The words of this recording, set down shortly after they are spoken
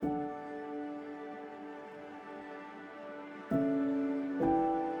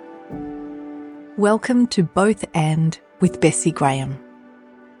Welcome to Both And with Bessie Graham,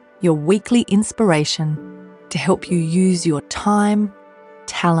 your weekly inspiration to help you use your time,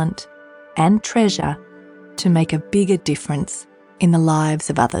 talent, and treasure to make a bigger difference in the lives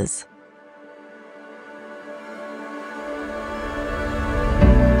of others.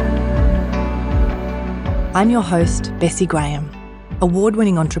 I'm your host, Bessie Graham,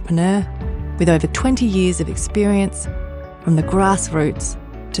 award-winning entrepreneur with over 20 years of experience from the grassroots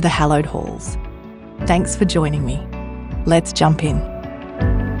to the hallowed halls. Thanks for joining me. Let's jump in.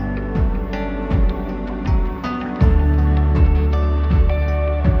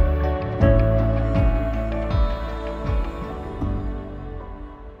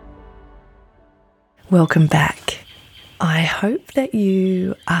 Welcome back. I hope that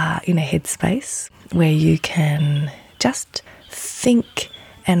you are in a headspace where you can just think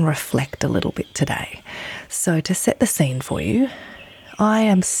and reflect a little bit today. So to set the scene for you, I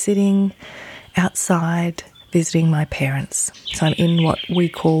am sitting outside visiting my parents. So I'm in what we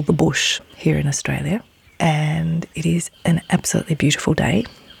call the bush here in Australia, and it is an absolutely beautiful day.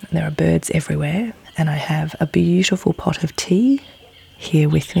 There are birds everywhere, and I have a beautiful pot of tea here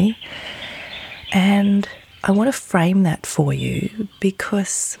with me. And I want to frame that for you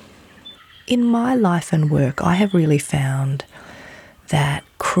because in my life and work, I have really found that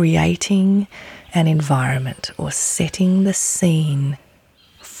creating an environment or setting the scene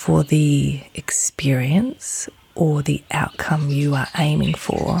for the experience or the outcome you are aiming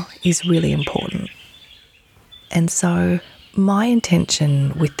for is really important. And so my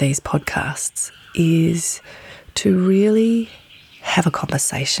intention with these podcasts is to really have a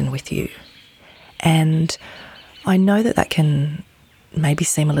conversation with you. And I know that that can maybe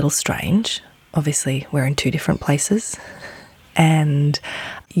seem a little strange. Obviously, we're in two different places and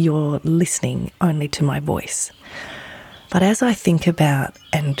you're listening only to my voice. But as I think about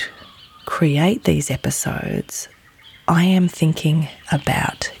and create these episodes, I am thinking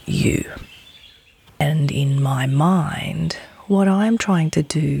about you. And in my mind, what I'm trying to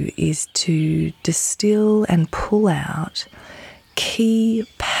do is to distill and pull out key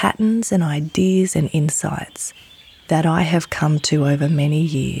patterns and ideas and insights that I have come to over many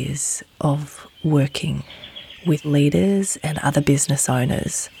years of working with leaders and other business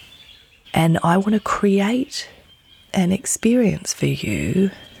owners. And I want to create an experience for you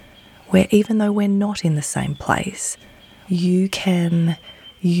where even though we're not in the same place, you can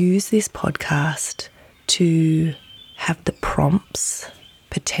use this podcast to have the prompts,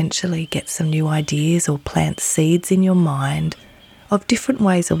 potentially get some new ideas or plant seeds in your mind of different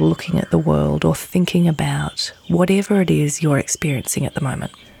ways of looking at the world or thinking about whatever it is you're experiencing at the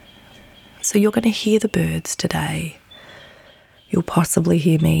moment. So you're going to hear the birds today. You'll possibly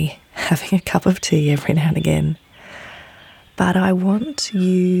hear me having a cup of tea every now and again. But I want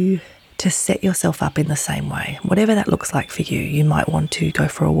you to set yourself up in the same way. Whatever that looks like for you. You might want to go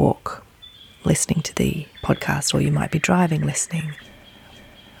for a walk listening to the podcast, or you might be driving listening.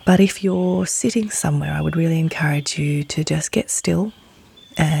 But if you're sitting somewhere, I would really encourage you to just get still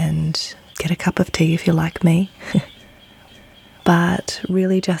and get a cup of tea if you're like me. But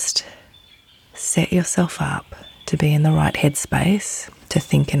really just set yourself up to be in the right headspace to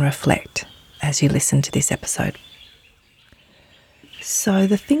think and reflect as you listen to this episode. So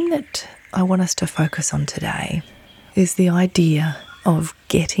the thing that I want us to focus on today is the idea of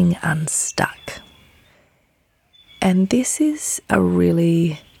getting unstuck. And this is a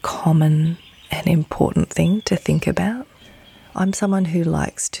really common and important thing to think about. I'm someone who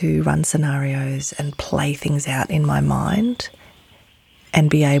likes to run scenarios and play things out in my mind and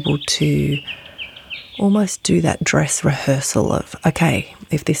be able to almost do that dress rehearsal of, okay,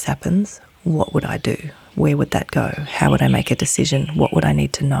 if this happens, what would I do? Where would that go? How would I make a decision? What would I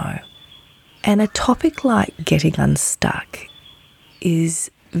need to know? And a topic like getting unstuck is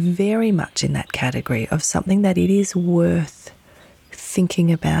very much in that category of something that it is worth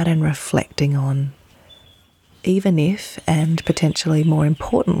thinking about and reflecting on, even if, and potentially more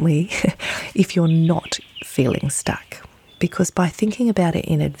importantly, if you're not feeling stuck. Because by thinking about it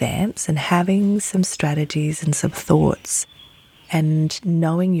in advance and having some strategies and some thoughts and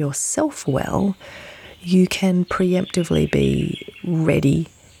knowing yourself well, you can preemptively be ready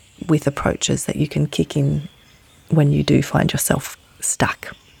with approaches that you can kick in when you do find yourself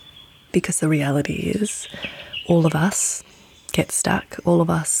stuck. Because the reality is, all of us get stuck. All of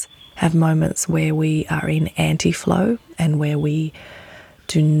us have moments where we are in anti-flow and where we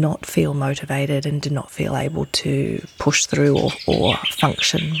do not feel motivated and do not feel able to push through or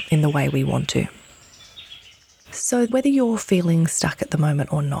function in the way we want to. So whether you're feeling stuck at the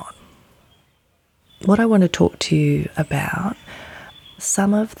moment or not, what I want to talk to you about,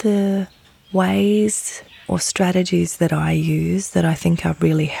 some of the ways or strategies that I use that I think are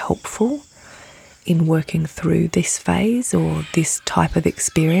really helpful in working through this phase or this type of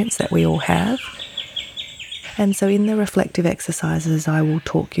experience that we all have. And so in the reflective exercises, I will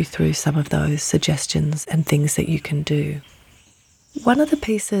talk you through some of those suggestions and things that you can do. One of the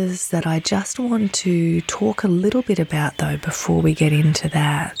pieces that I just want to talk a little bit about, though, before we get into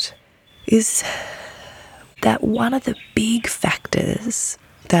that, is that one of the big factors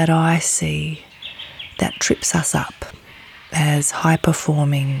that I see that trips us up as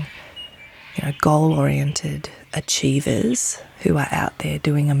high-performing, goal-oriented achievers who are out there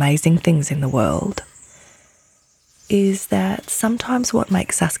doing amazing things in the world is that sometimes what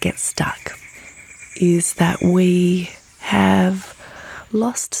makes us get stuck is that we have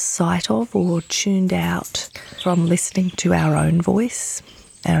lost sight of or tuned out from listening to our own voice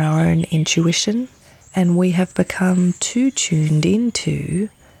and our own intuition, and we have become too tuned into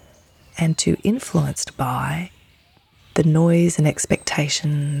and too influenced by the noise and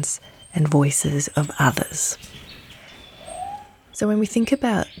expectations and voices of others. So when we think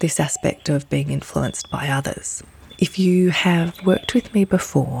about this aspect of being influenced by others, if you have worked with me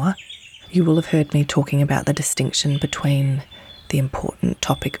before, you will have heard me talking about the distinction between the important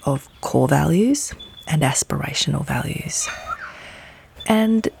topic of core values and aspirational values.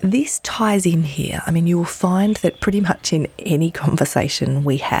 And this ties in here. I mean, you will find that pretty much in any conversation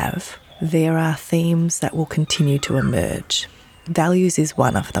we have, there are themes that will continue to emerge. Values is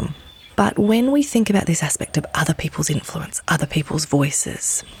one of them. But when we think about this aspect of other people's influence, other people's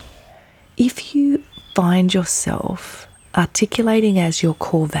voices, if you find yourself articulating as your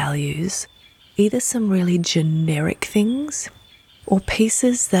core values either some really generic things or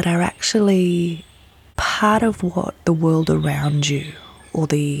pieces that are actually part of what the world around you or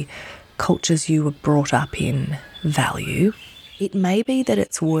the cultures you were brought up in value, it may be that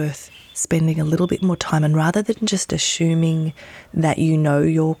it's worth spending a little bit more time, and rather than just assuming that you know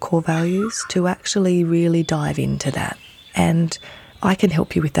your core values, to actually really dive into that. And I can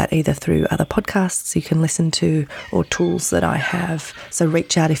help you with that either through other podcasts you can listen to or tools that I have. So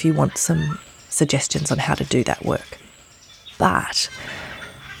reach out if you want some suggestions on how to do that work. But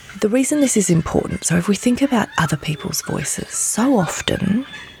the reason this is important, so if we think about other people's voices, so often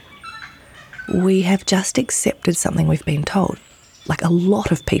we have just accepted something we've been told. Like a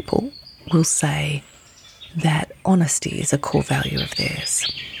lot of people will say that honesty is a core value of theirs.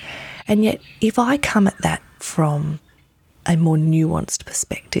 And yet if I come at that from a more nuanced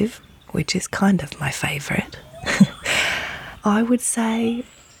perspective, which is kind of my favourite, I would say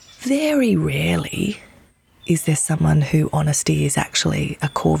very rarely is there someone who honesty is actually a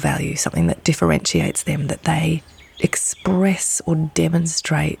core value, something that differentiates them, that they express or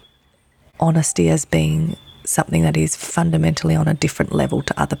demonstrate honesty as being something that is fundamentally on a different level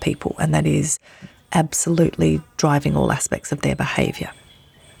to other people and that is absolutely driving all aspects of their behaviour.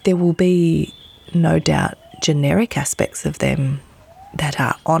 There will be no doubt generic aspects of them that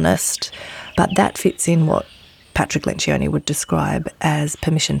are honest, but that fits in what Patrick Lencioni would describe as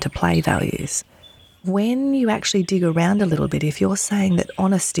permission to play values. When you actually dig around a little bit, if you're saying that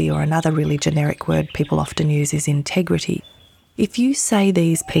honesty, or another really generic word people often use is integrity, if you say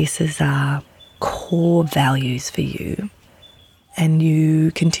these pieces are core values for you and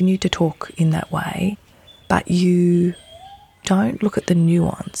you continue to talk in that way, but you don't look at the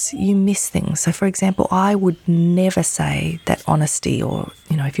nuance, you miss things. So for example, I would never say that honesty, or,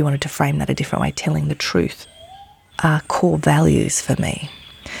 if you wanted to frame that a different way, telling the truth, are core values for me.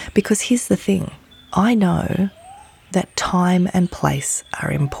 Because here's the thing, I know that time and place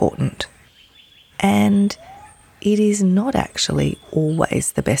are important. And it is not actually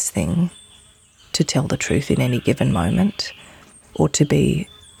always the best thing to tell the truth in any given moment, or to be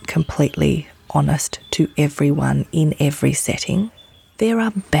completely honest to everyone in every setting. There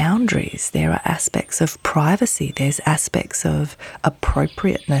are boundaries, there are aspects of privacy, there's aspects of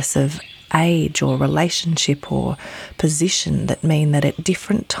appropriateness of age or relationship or position that mean that at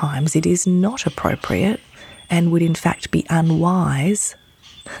different times it is not appropriate and would in fact be unwise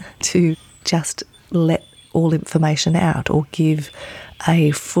to just let all information out or give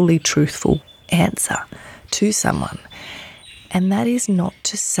a fully truthful answer to someone. And that is not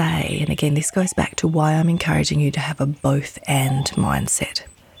to say, and again, this goes back to why I'm encouraging you to have a both and mindset.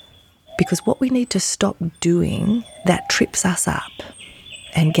 Because what we need to stop doing that trips us up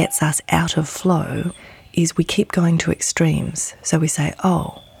and gets us out of flow is we keep going to extremes. So we say,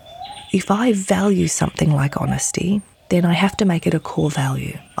 oh, if I value something like honesty, then I have to make it a core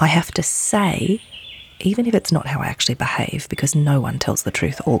value. I have to say, even if it's not how I actually behave, because no one tells the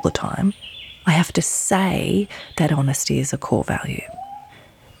truth all the time, I have to say that honesty is a core value.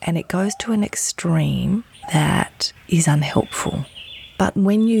 and it goes to an extreme that is unhelpful. But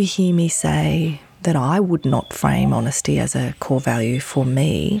when you hear me say that I would not frame honesty as a core value for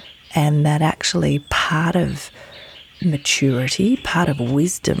me, and that actually part of maturity, part of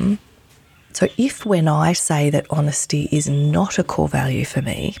wisdom. So if when I say that honesty is not a core value for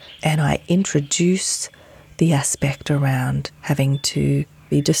me, and I introduce the aspect around having to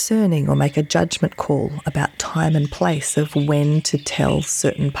be discerning or make a judgment call about time and place of when to tell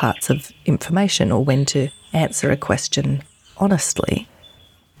certain parts of information or when to answer a question honestly,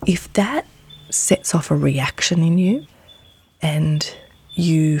 if that sets off a reaction in you and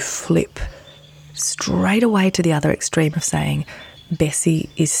you flip straight away to the other extreme of saying, Bessie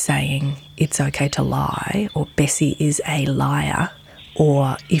is saying it's okay to lie, or Bessie is a liar,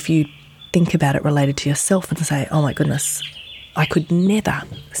 or if you think about it related to yourself and say, oh my goodness, I could never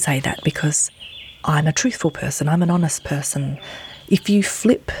say that because I'm a truthful person, I'm an honest person. If you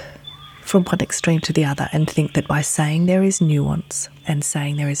flip from one extreme to the other and think that by saying there is nuance and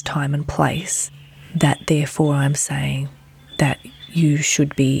saying there is time and place, that therefore I'm saying that you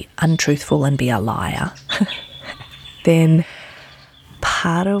should be untruthful and be a liar, then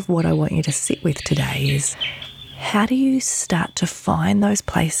part of what I want you to sit with today is, how do you start to find those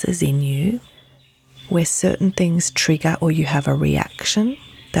places in you where certain things trigger or you have a reaction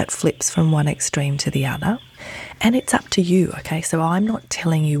that flips from one extreme to the other? And it's up to you, okay? So I'm not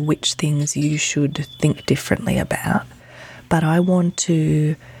telling you which things you should think differently about, but I want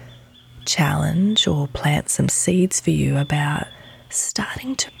to challenge or plant some seeds for you about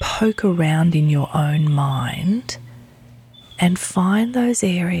starting to poke around in your own mind and find those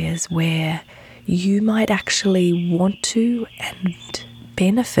areas where you might actually want to and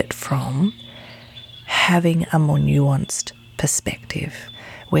benefit from having a more nuanced perspective,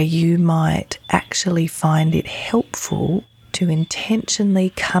 where you might actually find it helpful to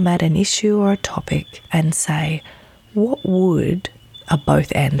intentionally come at an issue or a topic and say, what would a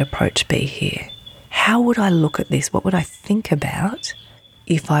both and approach be here? How would I look at this? What would I think about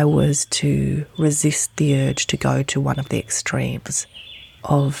if I was to resist the urge to go to one of the extremes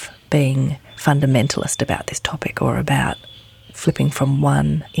of being fundamentalist about this topic, or about flipping from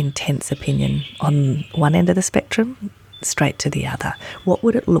one intense opinion on one end of the spectrum straight to the other? What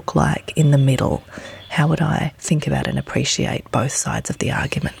would it look like in the middle? How would I think about and appreciate both sides of the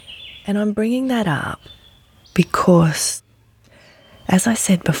argument? And I'm bringing that up because, as I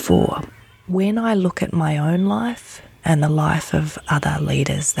said before, when I look at my own life and the life of other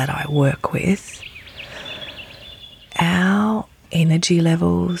leaders that I work with, our energy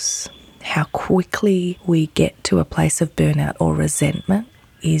levels, how quickly we get to a place of burnout or resentment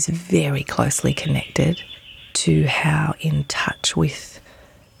is very closely connected to how in touch with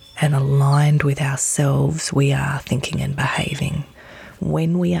and aligned with ourselves we are thinking and behaving.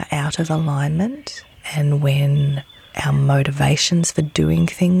 When we are out of alignment and when our motivations for doing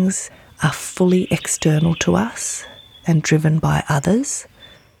things are fully external to us and driven by others,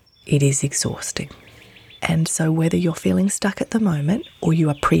 it is exhausting. And so whether you're feeling stuck at the moment or you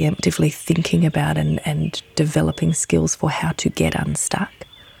are preemptively thinking about and developing skills for how to get unstuck,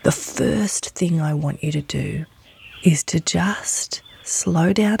 the first thing I want you to do is to just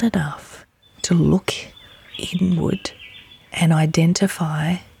slow down enough to look inward and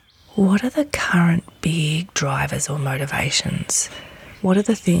identify, what are the current big drivers or motivations? What are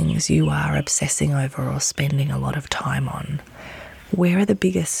the things you are obsessing over or spending a lot of time on? Where are the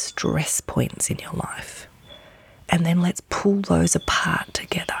biggest stress points in your life? And then let's pull those apart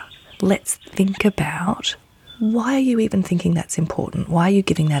together. Let's think about, why are you even thinking that's important? Why are you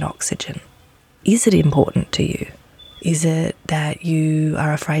giving that oxygen? Is it important to you? Is it that you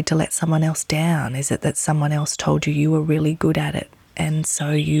are afraid to let someone else down? Is it that someone else told you you were really good at it and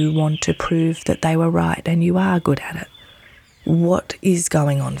so you want to prove that they were right and you are good at it? What is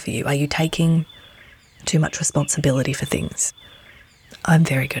going on for you? Are you taking too much responsibility for things? I'm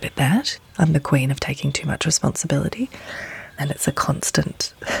very good at that. I'm the queen of taking too much responsibility, and it's a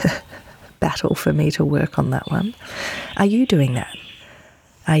constant battle for me to work on that one. Are you doing that?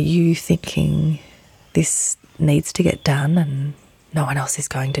 Are you thinking this needs to get done and no one else is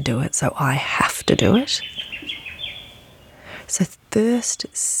going to do it, so I have to do it? So first,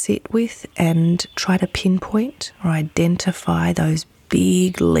 sit with and try to pinpoint or identify those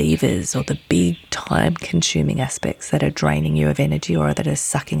big levers or the big time-consuming aspects that are draining you of energy or that are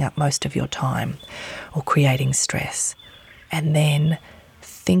sucking up most of your time or creating stress. And then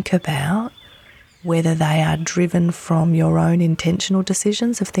think about whether they are driven from your own intentional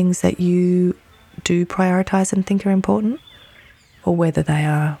decisions of things that you do prioritise and think are important, or whether they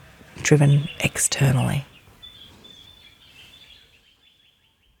are driven externally.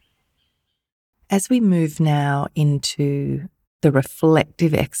 As we move now into the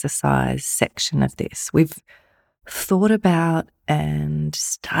reflective exercise section of this, we've thought about and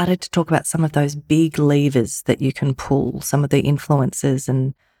started to talk about some of those big levers that you can pull, some of the influences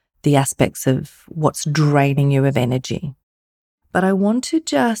and the aspects of what's draining you of energy. But I want to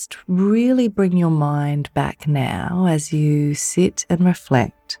just really bring your mind back now as you sit and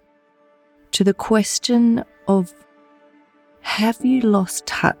reflect to the question of, have you lost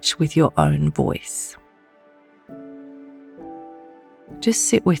touch with your own voice? Just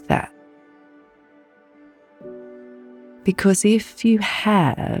sit with that. Because if you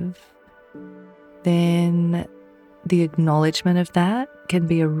have, then the acknowledgement of that can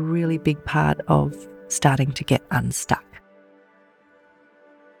be a really big part of starting to get unstuck.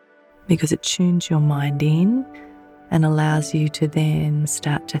 Because it tunes your mind in and allows you to then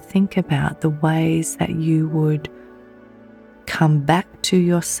start to think about the ways that you would come back to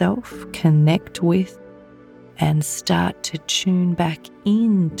yourself, connect with, and start to tune back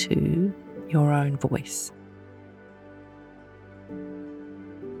into your own voice.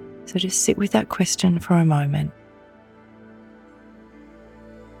 So just sit with that question for a moment.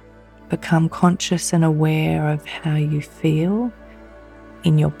 Become conscious and aware of how you feel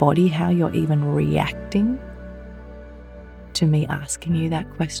in your body, how you're even reacting to me asking you that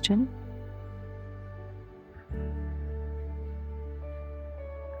question.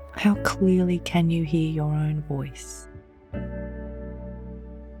 How clearly can you hear your own voice?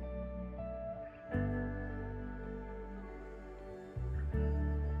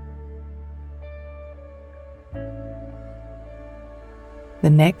 The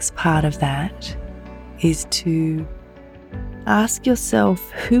next part of that is to ask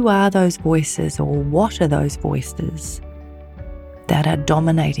yourself, who are those voices, or what are those voices that are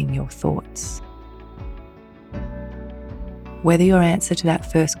dominating your thoughts? Whether your answer to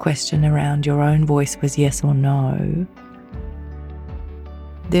that first question around your own voice was yes or no,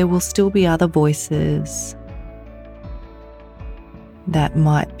 there will still be other voices that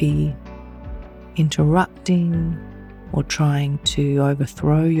might be interrupting or trying to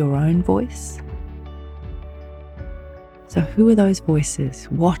overthrow your own voice. So who are those voices?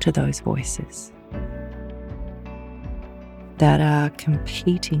 What are those voices that are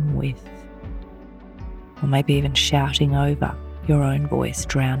competing with, or maybe even shouting over your own voice,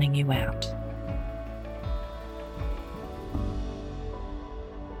 drowning you out?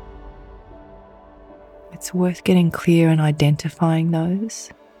 It's worth getting clear and identifying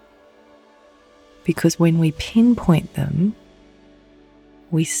those, because when we pinpoint them,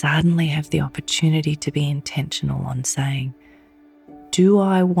 we suddenly have the opportunity to be intentional on saying, do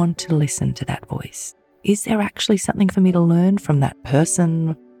I want to listen to that voice? Is there actually something for me to learn from that person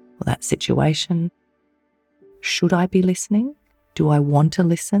or that situation? Should I be listening? Do I want to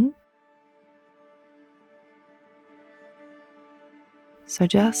listen? So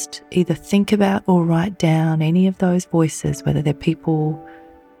just either think about or write down any of those voices, whether they're people,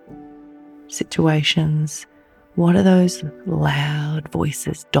 situations. What are those loud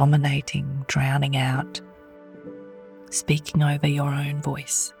voices dominating, drowning out, speaking over your own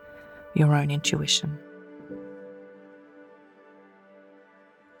voice, your own intuition?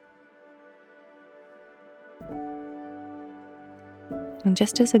 And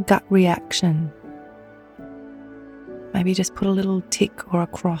just as a gut reaction, maybe just put a little tick or a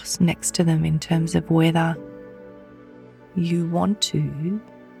cross next to them in terms of whether you want to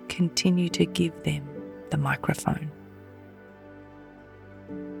continue to give them the microphone.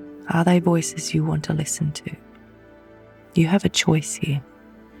 Are they voices you want to listen to? You have a choice here.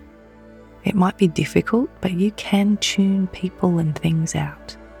 It might be difficult, but you can tune people and things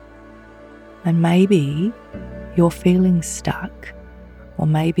out. And maybe you're feeling stuck, or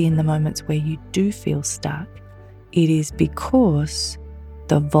maybe in the moments where you do feel stuck, it is because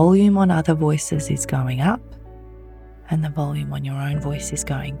the volume on other voices is going up and the volume on your own voice is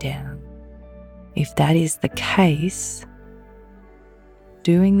going down. If that is the case,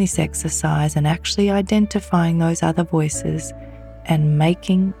 doing this exercise and actually identifying those other voices and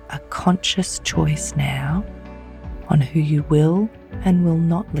making a conscious choice now on who you will and will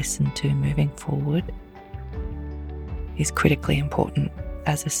not listen to moving forward is critically important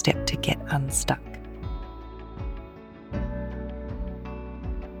as a step to get unstuck.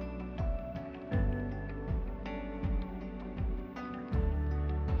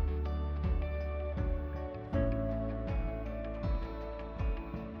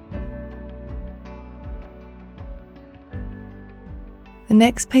 The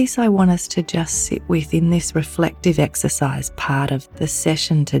next piece I want us to just sit with in this reflective exercise part of the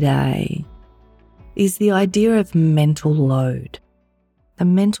session today is the idea of mental load. the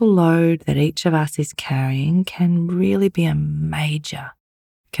mental load that each of us is carrying can really be a major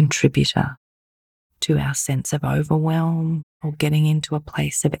contributor to our sense of overwhelm or getting into a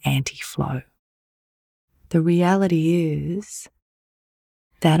place of anti-flow. The reality is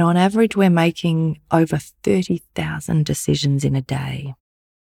that on average we're making over 30,000 decisions in a day.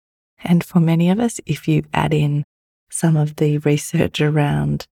 And for many of us, if you add in some of the research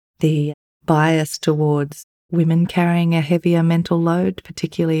around the bias towards women carrying a heavier mental load,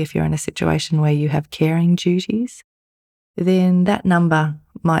 particularly if you're in a situation where you have caring duties, then that number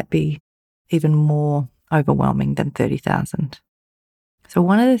might be even more overwhelming than 30,000. So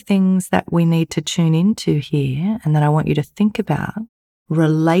one of the things that we need to tune into here, and that I want you to think about,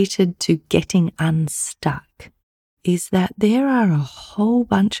 related to getting unstuck, is that there are a whole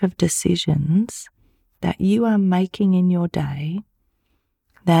bunch of decisions that you are making in your day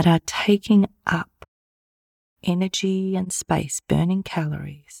that are taking up energy and space, burning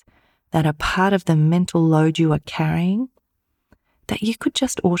calories, that are part of the mental load you are carrying, that you could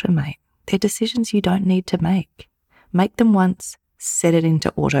just automate. They're decisions you don't need to make. Make them once, set it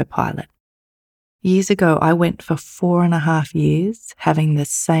into autopilot. Years ago, I went for 4.5 years having the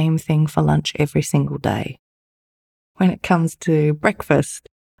same thing for lunch every single day. When it comes to breakfast,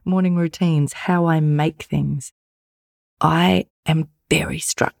 morning routines, how I make things, I am very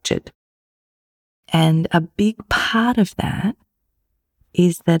structured. And a big part of that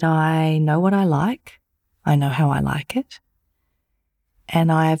is that I know what I like, I know how I like it, and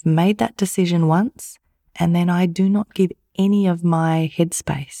I have made that decision once, and then I do not give any of my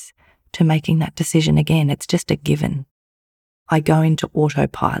headspace to making that decision again. It's just a given. I go into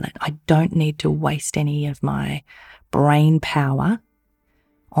autopilot. I don't need to waste any of my brain power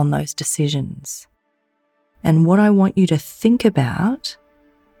on those decisions. And what I want you to think about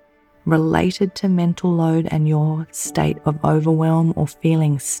related to mental load and your state of overwhelm or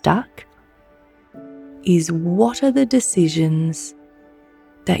feeling stuck is, what are the decisions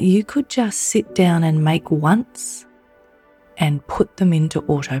that you could just sit down and make once and put them into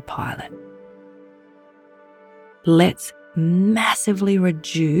autopilot? Let's massively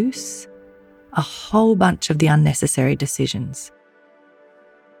reduce a whole bunch of the unnecessary decisions.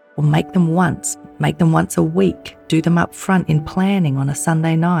 Or make them once a week, do them up front in planning on a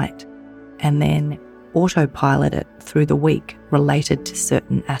Sunday night, and then autopilot it through the week related to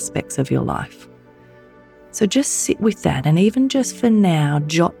certain aspects of your life. So just sit with that, and even just for now,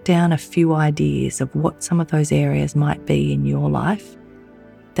 jot down a few ideas of what some of those areas might be in your life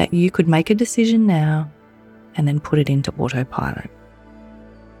that you could make a decision now and then put it into autopilot.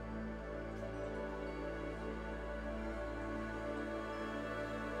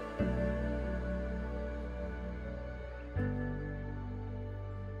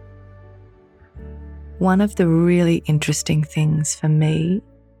 One of the really interesting things for me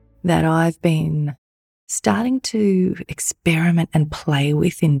that I've been starting to experiment and play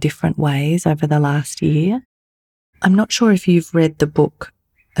with in different ways over the last year, I'm not sure if you've read the book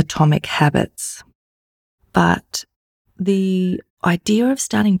Atomic Habits, but the idea of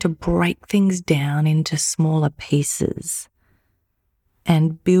starting to break things down into smaller pieces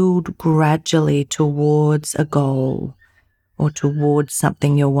and build gradually towards a goal or towards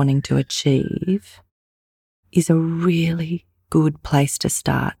something you're wanting to achieve is a really good place to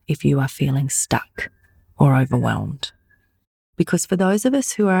start if you are feeling stuck or overwhelmed. Because for those of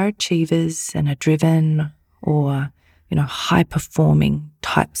us who are achievers and are driven or, high-performing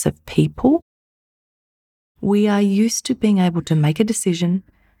types of people, we are used to being able to make a decision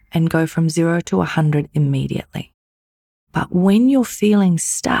and go from 0 to 100 immediately. But when you're feeling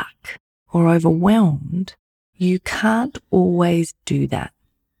stuck or overwhelmed, you can't always do that.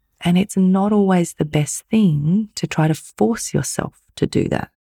 And it's not always the best thing to try to force yourself to do that.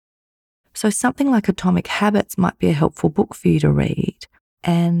 So something like Atomic Habits might be a helpful book for you to read,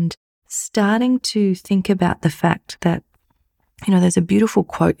 and starting to think about the fact that, there's a beautiful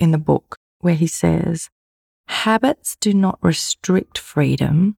quote in the book where he says, "Habits do not restrict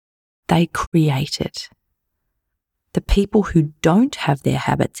freedom, they create it. The people who don't have their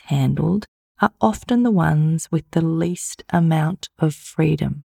habits handled are often the ones with the least amount of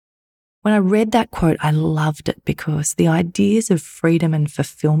freedom." When I read that quote, I loved it because the ideas of freedom and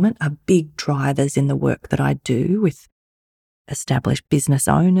fulfillment are big drivers in the work that I do with established business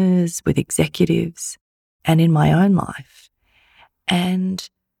owners, with executives, and in my own life. And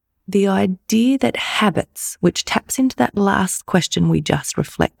the idea that habits, which taps into that last question we just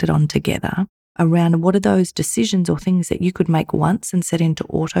reflected on together, around what are those decisions or things that you could make once and set into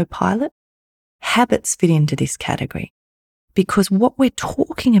autopilot, habits fit into this category. Because what we're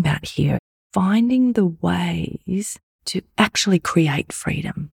talking about here, finding the ways to actually create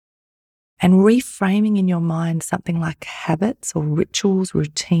freedom. And reframing in your mind something like habits or rituals,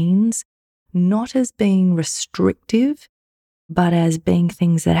 routines, not as being restrictive, but as being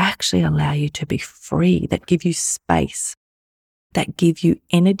things that actually allow you to be free, that give you space, that give you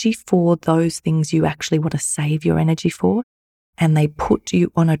energy for those things you actually want to save your energy for. And they put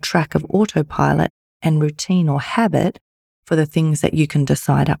you on a track of autopilot and routine or habit for the things that you can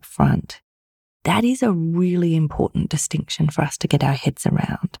decide up front. That is a really important distinction for us to get our heads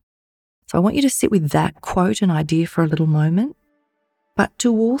around. So I want you to sit with that quote and idea for a little moment, but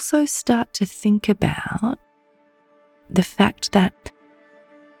to also start to think about the fact that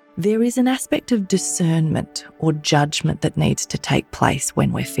there is an aspect of discernment or judgment that needs to take place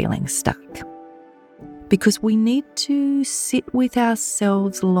when we're feeling stuck. Because we need to sit with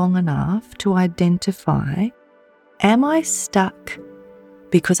ourselves long enough to identify, am I stuck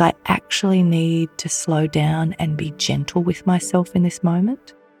because I actually need to slow down and be gentle with myself in this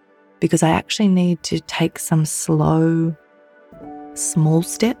moment? Because I actually need to take some slow, small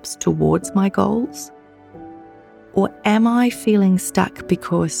steps towards my goals? Or am I feeling stuck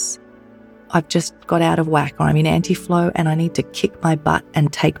because I've just got out of whack or I'm in anti-flow and I need to kick my butt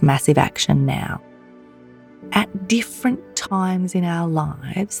and take massive action now? At different times in our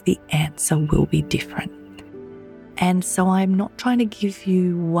lives, the answer will be different. And so I'm not trying to give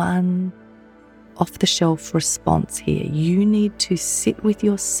you one off-the-shelf response here. You need to sit with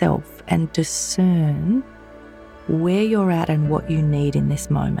yourself and discern where you're at and what you need in this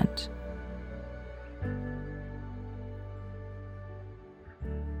moment.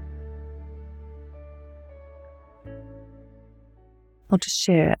 I'll just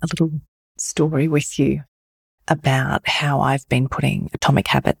share a little story with you about how I've been putting atomic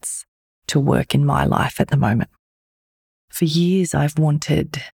habits to work in my life at the moment. For years, I've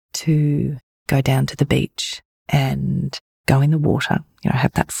wanted to go down to the beach and go in the water,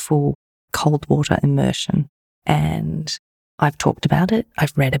 have that full cold water immersion. And I've talked about it,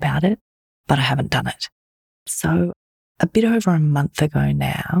 I've read about it, but I haven't done it. So a bit over a month ago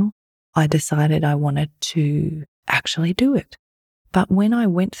now, I decided I wanted to actually do it. But when I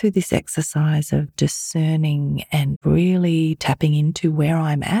went through this exercise of discerning and really tapping into where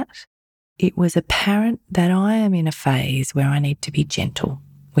I'm at, it was apparent that I am in a phase where I need to be gentle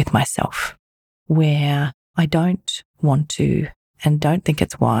with myself, where I don't want to and don't think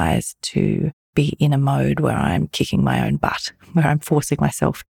it's wise to be in a mode where I'm kicking my own butt, where I'm forcing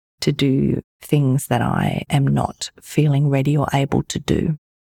myself to do things that I am not feeling ready or able to do.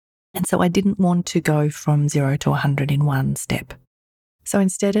 And so I didn't want to go from 0 to 100 in one step. So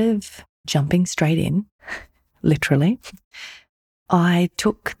instead of jumping straight in, literally, I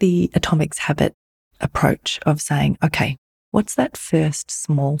took the atomics habit approach of saying, okay, what's that first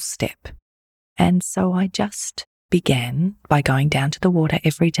small step? And so I just began by going down to the water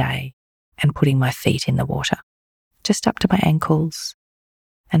every day and putting my feet in the water, just up to my ankles,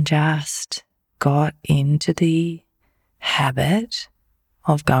 and just got into the habit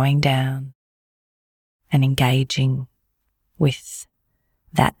of going down and engaging with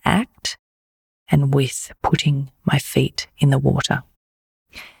that act and with putting my feet in the water.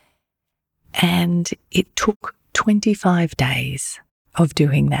 And it took 25 days of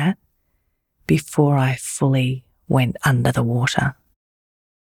doing that before I fully went under the water.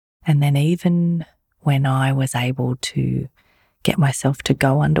 And then even when I was able to get myself to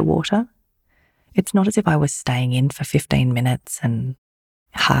go underwater, it's not as if I was staying in for 15 minutes and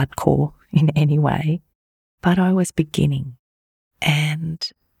hardcore in any way, but I was beginning. And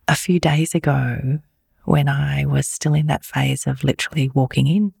a few days ago, when I was still in that phase of literally walking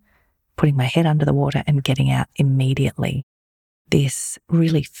in, putting my head under the water and getting out immediately, this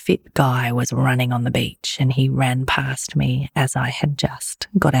really fit guy was running on the beach and he ran past me as I had just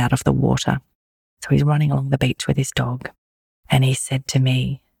got out of the water. So he's running along the beach with his dog and he said to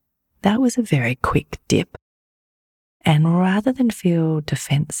me, "That was a very quick dip." And rather than feel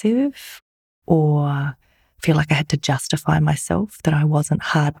defensive or feel like I had to justify myself that I wasn't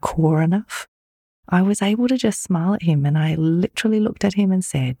hardcore enough, I was able to just smile at him and I literally looked at him and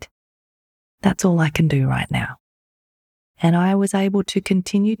said, "That's all I can do right now." And I was able to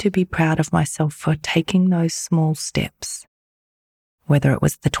continue to be proud of myself for taking those small steps, whether it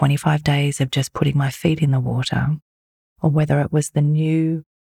was the 25 days of just putting my feet in the water, or whether it was the new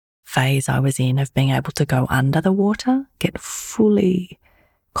phase I was in of being able to go under the water, get fully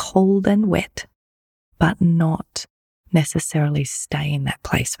cold and wet, but not necessarily stay in that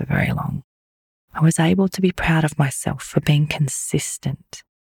place for very long. I was able to be proud of myself for being consistent,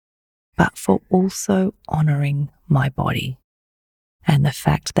 but for also honoring my body and the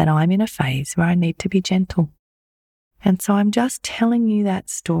fact that I'm in a phase where I need to be gentle. And so I'm just telling you that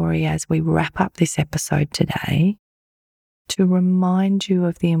story as we wrap up this episode today to remind you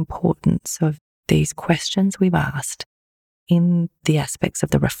of the importance of these questions we've asked in the aspects of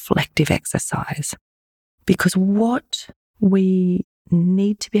the reflective exercise. Because what we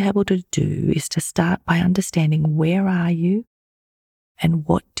need to be able to do is to start by understanding, where are you and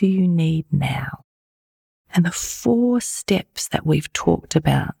what do you need now? And the 4 steps that we've talked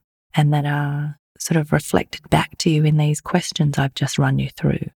about and that are sort of reflected back to you in these questions I've just run you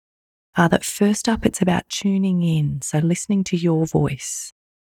through are that first up, it's about tuning in, so listening to your voice.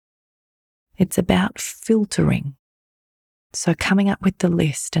 It's about filtering, so coming up with the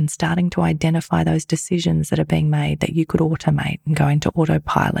list and starting to identify those decisions that are being made that you could automate and go into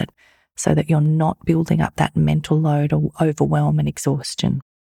autopilot so that you're not building up that mental load or overwhelm and exhaustion.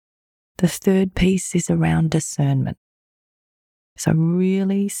 The third piece is around discernment. So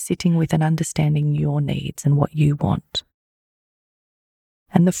really sitting with and understanding your needs and what you want.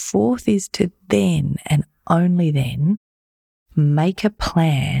 And the fourth is to then, and only then, make a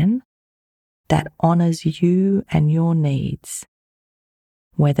plan that honors you and your needs.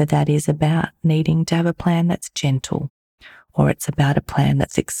 Whether that is about needing to have a plan that's gentle, or it's about a plan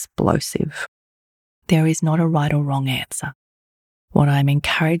that's explosive. There is not a right or wrong answer. What I'm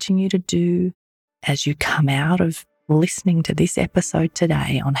encouraging you to do as you come out of listening to this episode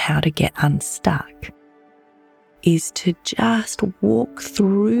today on how to get unstuck is to just walk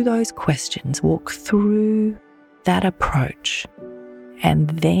through those questions, walk through that approach, and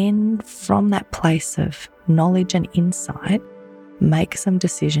then from that place of knowledge and insight, make some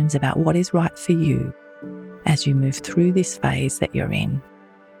decisions about what is right for you as you move through this phase that you're in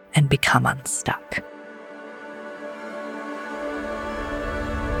and become unstuck.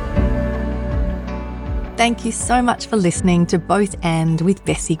 Thank you so much for listening to Both And with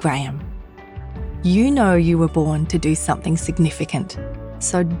Bessie Graham. You know you were born to do something significant,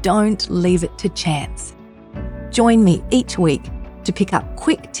 so don't leave it to chance. Join me each week to pick up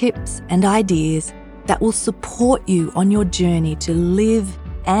quick tips and ideas that will support you on your journey to live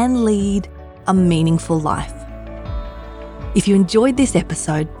and lead a meaningful life. If you enjoyed this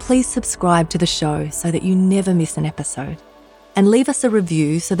episode, please subscribe to the show so that you never miss an episode, and leave us a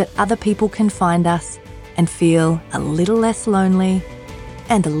review so that other people can find us and feel a little less lonely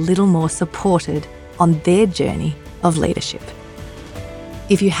and a little more supported on their journey of leadership.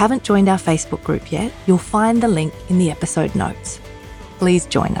 If you haven't joined our Facebook group yet, you'll find the link in the episode notes. Please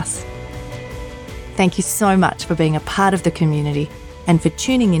join us. Thank you so much for being a part of the community and for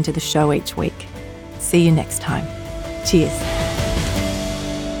tuning into the show each week. See you next time. Cheers.